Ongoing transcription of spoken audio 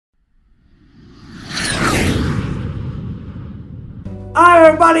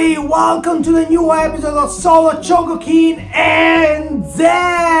everybody, welcome to the new episode of Solo Chogokin and Z!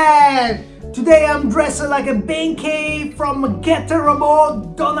 Today I'm dressed like a Benkei from Getter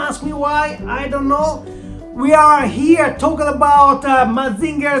Robot. Don't ask me why, I don't know. We are here talking about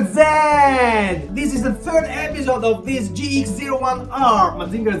Mazinger Z. This is the third episode of this GX01R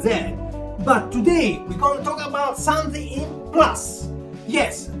Mazinger Z. But today we're going to talk about something in plus.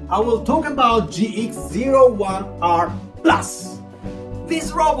 Yes, I will talk about GX01R Plus.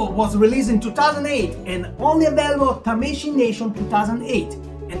 This robot was released in 2008 and only available at Tameshi Nation 2008,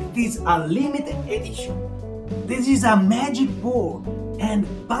 and it is a limited edition. This is a magic board and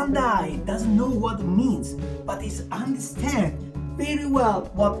Bandai doesn't know what it means, but it understands very well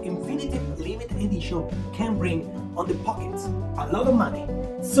what Infinity limited edition can bring on the pockets. A lot of money.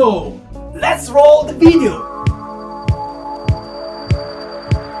 So let's roll the video!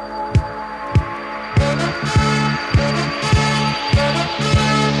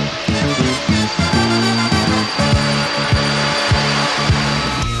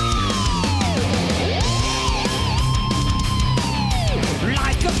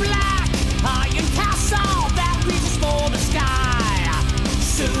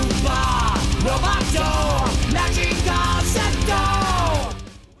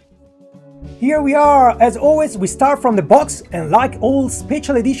 Here we are. As always, we start from the box, and like all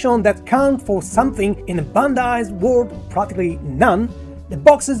special editions that count for something in Bandai's world, practically none, the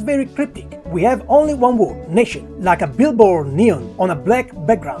box is very cryptic. We have only one word, Nation, like a billboard neon on a black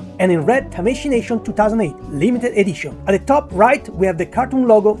background, and in red Tameshi Nation 2008 limited edition. At the top right we have the cartoon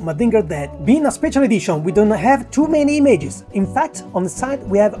logo Mazinger Z. Being a special edition, we don't have too many images. In fact, on the side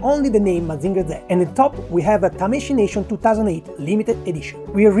we have only the name Mazinger Z, and at the top we have a Tameshi Nation 2008 limited edition.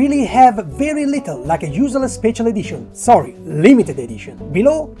 We really have very little, like a useless special edition. Sorry, limited edition.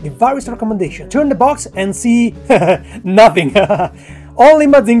 Below, the various recommendations. Turn the box and see nothing. Only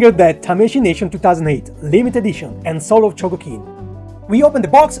Mazinger Z Tameshi Nation 2008 limited edition and Solo Chogokin. We open the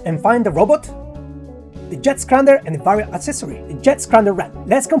box and find the robot, the jet scrander and the various accessories. The jet scrander RAM.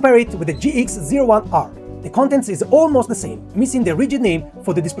 Let's compare it with the GX01R. The contents is almost the same, missing the rigid name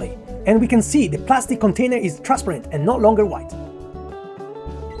for the display. And we can see the plastic container is transparent and no longer white.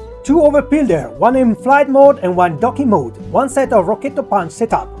 Two overbuilder, one in flight mode and one docking mode, one set of rocket punch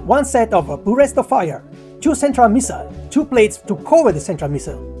setup, one set of burst of fire, two central missile, two plates to cover the central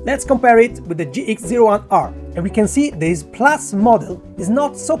missile. Let's compare it with the GX01R, and we can see this Plus model is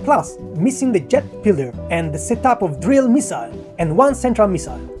not so plus, missing the jet builder and the setup of drill missile and one central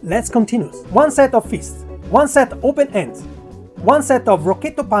missile. Let's continue. One set of fists, one set open ends, one set of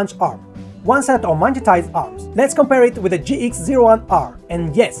rocket punch arm, one set of magnetized arms. Let's compare it with the GX01R,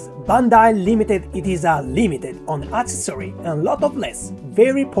 and yes, Bandai limited, it is a limited on accessory and a lot of less,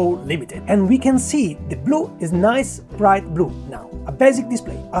 very poor limited. And we can see the blue is nice bright blue now. A basic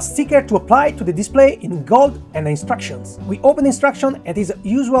display, a sticker to apply to the display in gold and instructions. We open the instruction and it is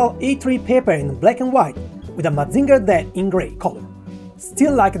usual A3 paper in black and white with a Mazinger Z in gray color.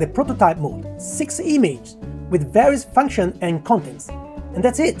 Still like the prototype mode, 6 images with various functions and contents. And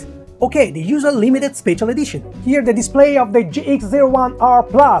that's it. Okay, the usual limited special edition. Here the display of the GX01R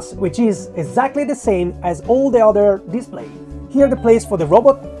Plus, which is exactly the same as all the other displays. Here the place for the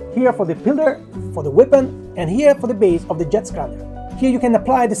robot, here for the builder, for the weapon, and here for the base of the jet scrander. Here you can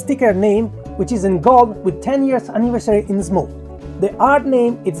apply the sticker name, which is in gold with 10 years anniversary in small. The art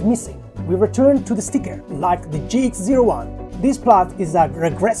name is missing. We return to the sticker, like the GX01. This plot is a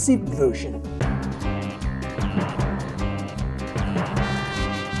regressive version.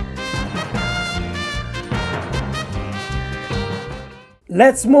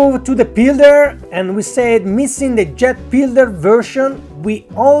 Let's move to the builder, and we said missing the jet builder version. We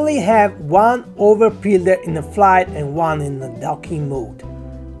only have one overbuilder in the flight and one in the docking mode.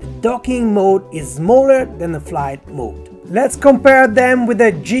 The docking mode is smaller than the flight mode. Let's compare them with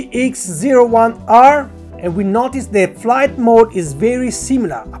the GX01R, and we notice the flight mode is very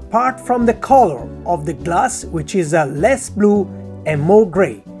similar, apart from the color of the glass, which is a less blue and more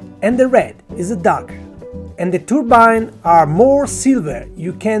gray, and the red is darker. And the turbines are more silver.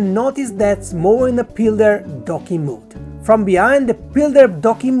 You can notice that's more in the builder docking mode. From behind, the builder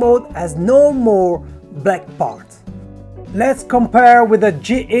docking mode has no more black parts. Let's compare with the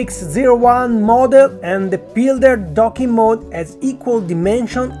GX01 model, and the builder docking mode has equal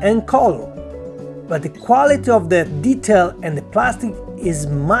dimension and color. But the quality of the detail and the plastic is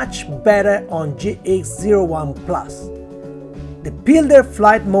much better on GX01 Plus. The builder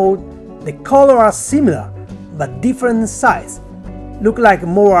flight mode, the colors are similar but different size, look like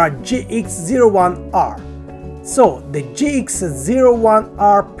more GX01R. So the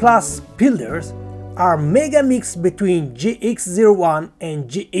GX01R Plus builders are mega mix between GX01 and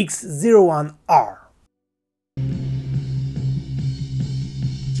GX01R.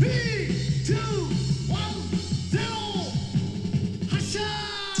 3, 2, 1, 0. Hasha!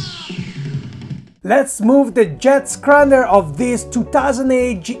 Let's move the jet scrander of this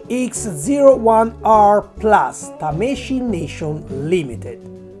 2008 GX01R Plus Tameshi Nation Limited.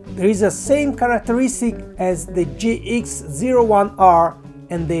 There is the same characteristic as the GX01R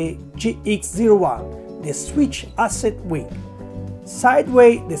and the GX01, the switch asset wing.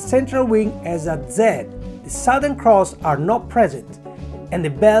 Sideways, the central wing has a Z, the southern cross are not present, and the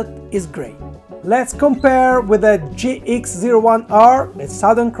belt is grey. Let's compare with the GX01R, the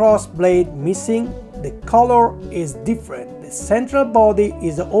southern cross blade missing, the color is different, the central body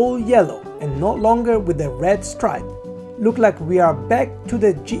is all yellow and no longer with the red stripe. Look like we are back to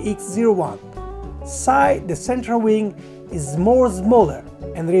the GX01. Side, the central wing is more smaller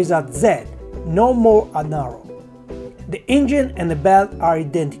and there is a Z, no more a narrow. The engine and the belt are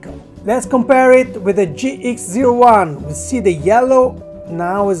identical. Let's compare it with the GX01. We see the yellow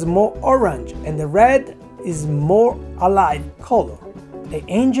now is more orange and the red is more alive color. The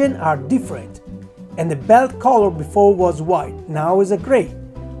engine are different and the belt color before was white, now is a gray.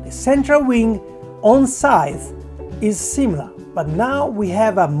 The central wing on size is similar, but now we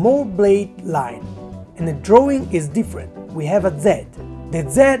have a more blade line and the drawing is different. We have a Z. The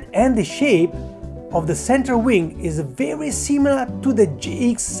Z and the shape of the center wing is very similar to the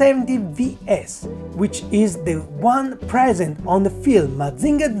GX70VS, which is the one present on the film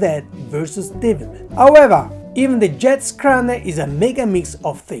Mazinger Z vs Devilman. However, even the jet scrander is a mega mix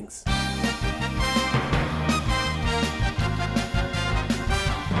of things.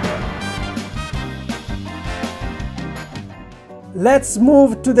 Let's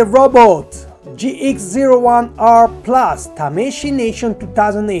move to the robot. GX01R Plus Tameshi Nation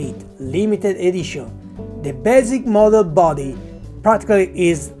 2008 Limited Edition. The basic model body practically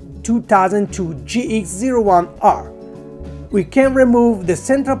is 2002 GX01R. We can remove the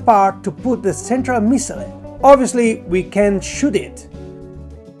central part to put the central missile. Obviously, we can shoot it.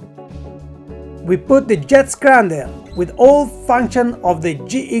 We put the jet scrander with all function of the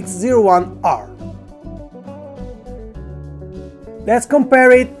GX01R. Let's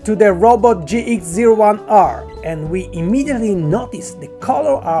compare it to the robot GX01R and we immediately notice the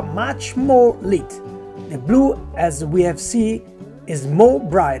color are much more lit. The blue, as we have seen, is more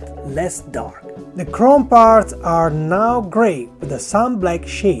bright, less dark. The chrome parts are now grey with a sun black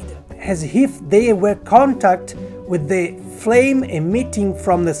shade, as if they were contact with the flame emitting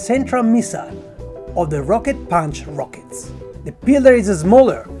from the central missile of the rocket punch rockets. The pillar is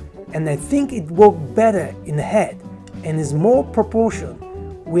smaller and I think it worked better in the head and is more proportioned.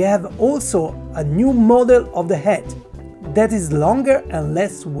 We have also a new model of the head that is longer and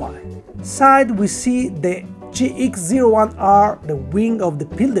less wide. Side we see the GX01R, the wing of the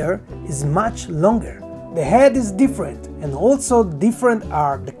pillar is much longer. The head is different and also different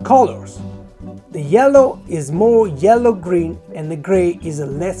are the colors. The yellow is more yellow-green and the grey is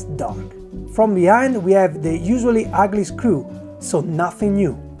less dark. From behind we have the usually ugly screw, so nothing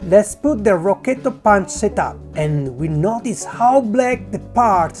new. Let's put the Rocketto punch setup and we notice how black the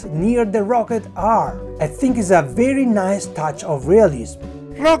parts near the rocket are. I think it's a very nice touch of realism.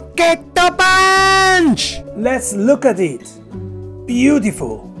 Rocketto punch! Let's look at it.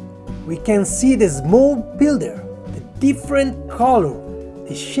 Beautiful. We can see the small pillar, the different color,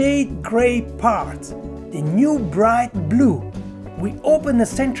 the shade gray parts, the new bright blue. We open the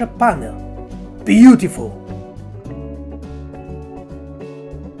central panel. Beautiful.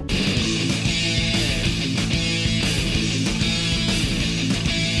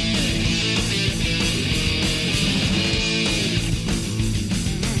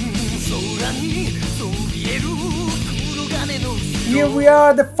 Here we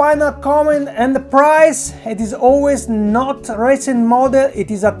are, the final comment and the price. It is always not a recent model,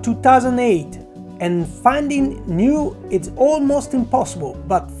 it is a 2008. And finding new, it's almost impossible,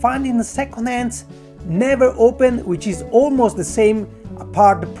 but finding the second hands never open, which is almost the same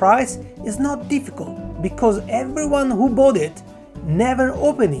apart the price, is not difficult, because everyone who bought it never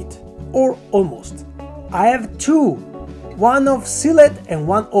opened it, or almost. I have two, one of sealed and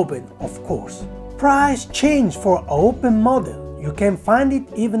one open, of course. Price change for an open model. You can find it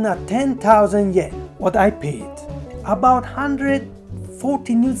even at 10,000 yen, what I paid, about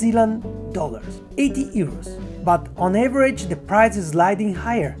 140 New Zealand dollars, 80 euros. But on average the price is sliding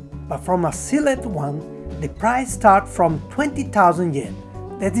higher, but from a sealed one the price starts from 20,000 yen,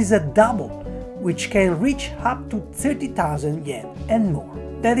 that is a double, which can reach up to 30,000 yen and more.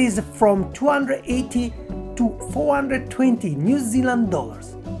 That is from 280 to 420 New Zealand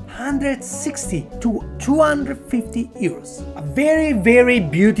dollars, 160 to 250 euros. A very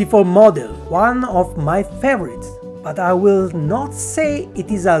beautiful model, one of my favorites, but I will not say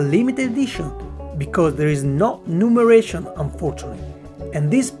it is a limited edition, because there is no numeration unfortunately. And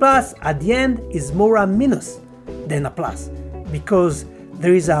this plus at the end is more a minus than a plus, because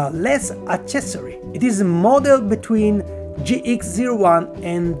there is a less accessory. It is a model between GX01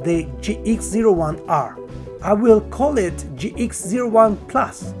 and the GX01R. I will call it GX01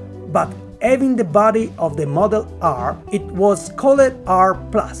 Plus, but having the body of the model R, it was called R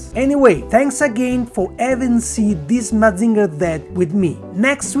Plus. Anyway, thanks again for having seen this Mazinger Z with me.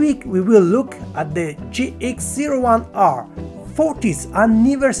 Next week we will look at the GX01R 40th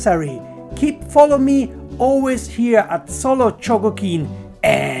anniversary. Keep following me always here at Solo Chogokin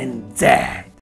and Z.